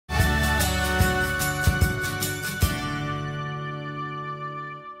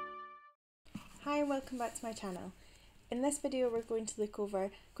Hi and welcome back to my channel. In this video we're going to look over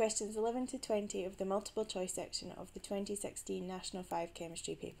questions 11 to 20 of the multiple choice section of the 2016 National 5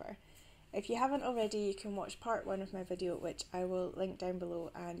 Chemistry paper. If you haven't already, you can watch part 1 of my video, which I will link down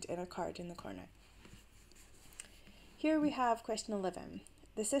below and in a card in the corner. Here we have question 11.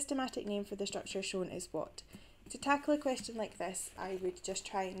 The systematic name for the structure shown is what? To tackle a question like this, I would just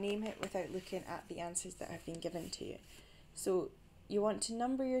try and name it without looking at the answers that have been given to you. So you want to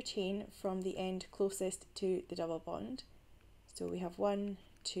number your chain from the end closest to the double bond. So we have 1,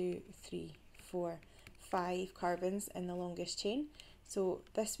 2, 3, 4, 5 carbons in the longest chain. So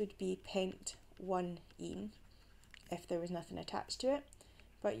this would be pent 1-ene if there was nothing attached to it.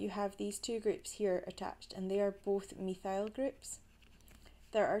 But you have these two groups here attached and they are both methyl groups.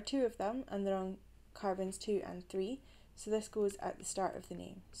 There are 2 of them and they're on carbons 2 and 3. So this goes at the start of the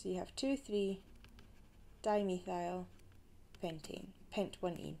name. So you have 2,3 dimethyl pentane, pent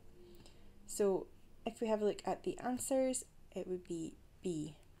 1-ene. So if we have a look at the answers, it would be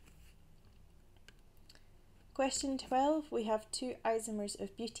B. Question 12, we have 2 isomers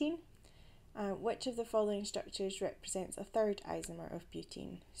of butene. Which of the following structures represents a third isomer of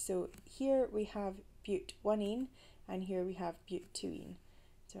butene? So here we have but 1-ene and here we have but 2-ene.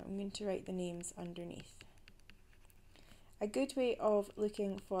 So I'm going to write the names underneath. A good way of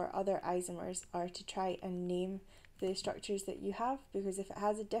looking for other isomers are to try and name the structures that you have, because if it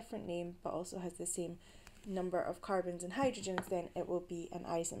has a different name but also has the same number of carbons and hydrogens, then it will be an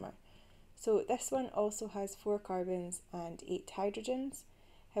isomer. So this one also has 4 carbons and 8 hydrogens.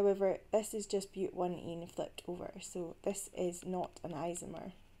 However, this is just but 1-ene flipped over, so this is not an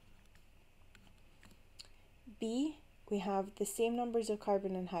isomer. B, we have the same numbers of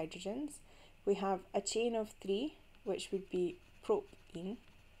carbon and hydrogens. We have a chain of 3, which would be propene,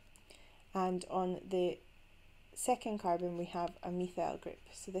 and on the second carbon we have a methyl group,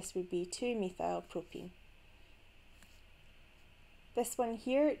 so this would be 2-methyl propene. This one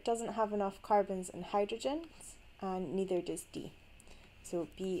here doesn't have enough carbons and hydrogens, and neither does D, so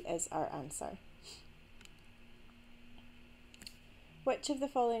B is our answer. Which of the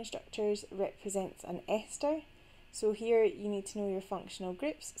following structures represents an ester? So here you need to know your functional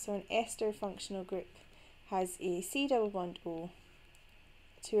groups. So an ester functional group has a C double bond O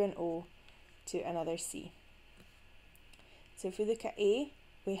to an O to another C. So if we look at A,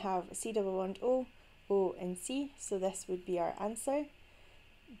 we have C double bond O, O and C, so this would be our answer.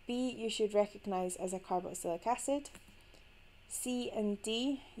 B you should recognise as a carboxylic acid. C and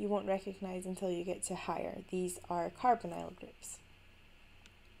D you won't recognise until you get to higher. These are carbonyl groups.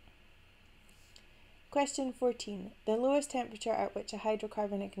 Question 14. The lowest temperature at which a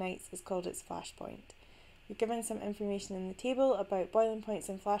hydrocarbon ignites is called its flash point. You're given some information in the table about boiling points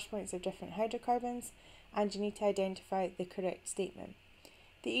and flash points of different hydrocarbons, and you need to identify the correct statement.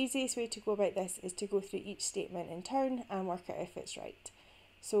 The easiest way to go about this is to go through each statement in turn and work out if it's right.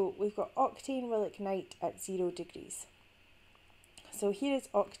 So we've got octane will ignite at 0 degrees. So here is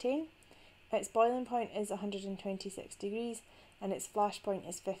octane. Its boiling point is 126 degrees and its flash point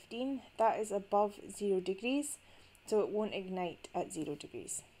is 15. That is above 0 degrees, so it won't ignite at 0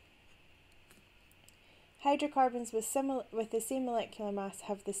 degrees. Hydrocarbons with the same molecular mass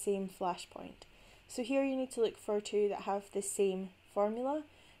have the same flash point. So here you need to look for 2 that have the same formula.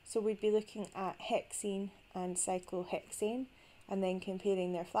 So we'd be looking at hexene and cyclohexane and then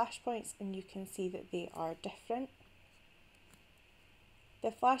comparing their flash points, and you can see that they are different.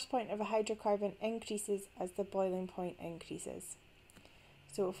 The flash point of a hydrocarbon increases as the boiling point increases.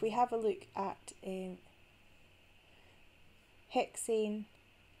 So if we have a look at hexane,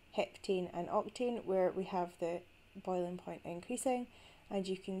 heptane and octane, where we have the boiling point increasing, and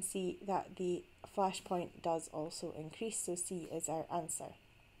you can see that the flash point does also increase, so C is our answer.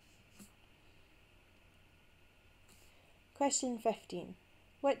 Question 15.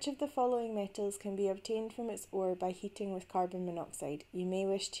 Which of the following metals can be obtained from its ore by heating with carbon monoxide? You may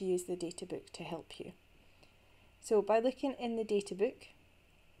wish to use the data book to help you. So by looking in the data book,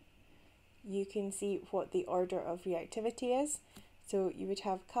 you can see what the order of reactivity is. So you would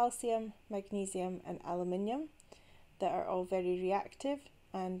have calcium, magnesium and aluminium that are all very reactive,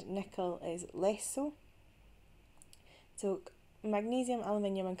 and nickel is less so. So magnesium,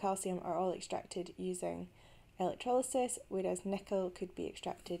 aluminium and calcium are all extracted using electrolysis, whereas nickel could be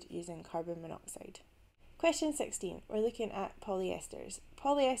extracted using carbon monoxide. Question 16, we're looking at polyesters.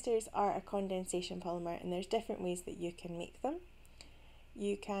 Polyesters are a condensation polymer, and there's different ways that you can make them.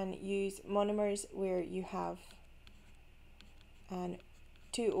 You can use monomers where you have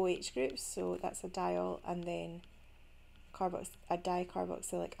 2 OH groups, so that's a diol, and then a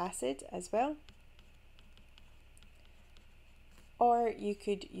dicarboxylic acid as well. or you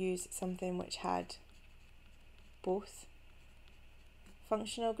could use something which had both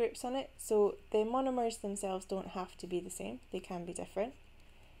functional groups on it. So the monomers themselves don't have to be the same, they can be different.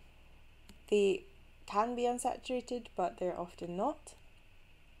 They can be unsaturated, but they're often not.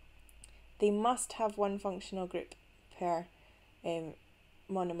 They must have one functional group per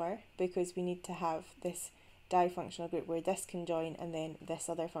monomer, because we need to have this difunctional group where this can join and then this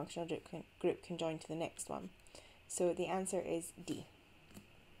other functional group can join to the next one. So the answer is D.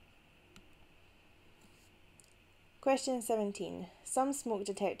 Question 17. Some smoke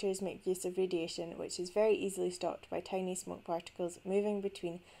detectors make use of radiation which is very easily stopped by tiny smoke particles moving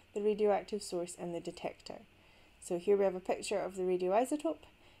between the radioactive source and the detector. So here we have a picture of the radioisotope,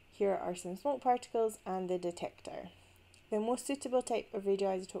 here are some smoke particles and the detector. The most suitable type of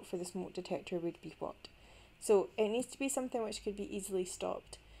radioisotope for the smoke detector would be what? So it needs to be something which could be easily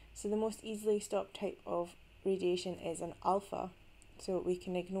stopped. So the most easily stopped type of radiation is an alpha, so we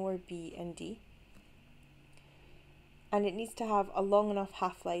can ignore B and D. And it needs to have a long enough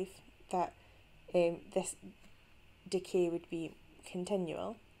half-life that this decay would be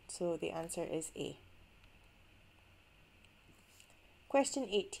continual, so the answer is A. Question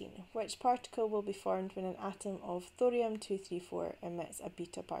 18. Which particle will be formed when an atom of thorium-234 emits a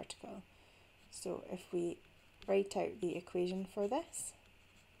beta particle? So if we write out the equation for this,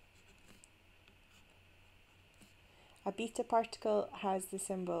 a beta particle has the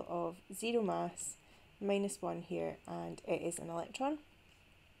symbol of 0 mass, -1 here, and it is an electron.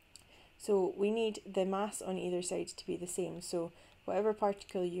 So we need the mass on either side to be the same. So whatever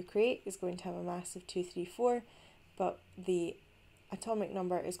particle you create is going to have a mass of 234, but the atomic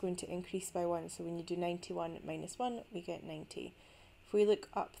number is going to increase by 1. So when you do 91 minus 1, we get 90. If we look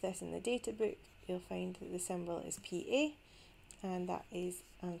up this in the data book, you'll find that the symbol is Pa, and that is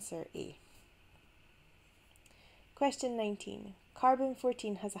answer A. Question 19.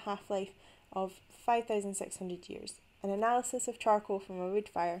 Carbon-14 has a half-life of 5,600 years. An analysis of charcoal from a wood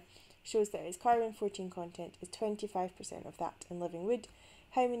fire shows that its carbon-14 content is 25% of that in living wood.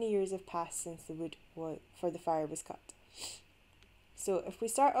 How many years have passed since the wood for the fire was cut? So if we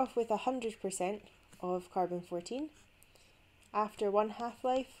start off with 100% of carbon-14, after one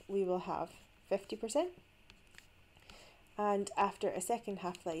half-life we will have 50%, and after a second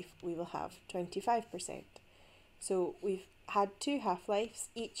half-life we will have 25%. So we've had two half-lives,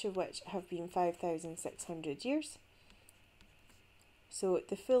 each of which have been 5,600 years. So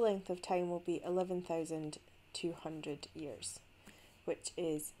the full length of time will be 11,200 years, which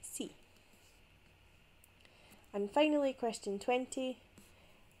is C. And finally, question 20.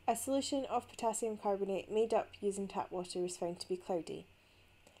 A solution of potassium carbonate made up using tap water was found to be cloudy.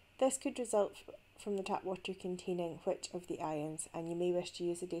 This could result from the tap water containing which of the ions, and you may wish to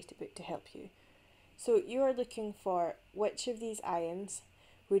use a data book to help you. So you are looking for which of these ions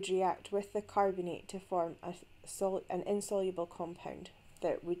would react with the carbonate to form an insoluble compound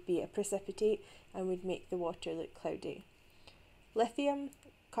that would be a precipitate and would make the water look cloudy. Lithium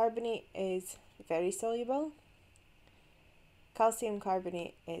carbonate is very soluble, calcium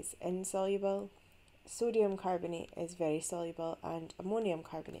carbonate is insoluble, sodium carbonate is very soluble, and ammonium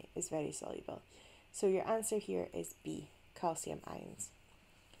carbonate is very soluble. So your answer here is B, calcium ions.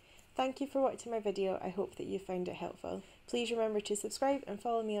 Thank you for watching my video. I hope that you found it helpful. Please remember to subscribe and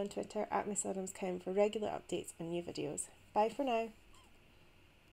follow me on Twitter @MissAdamsChem for regular updates on new videos. Bye for now.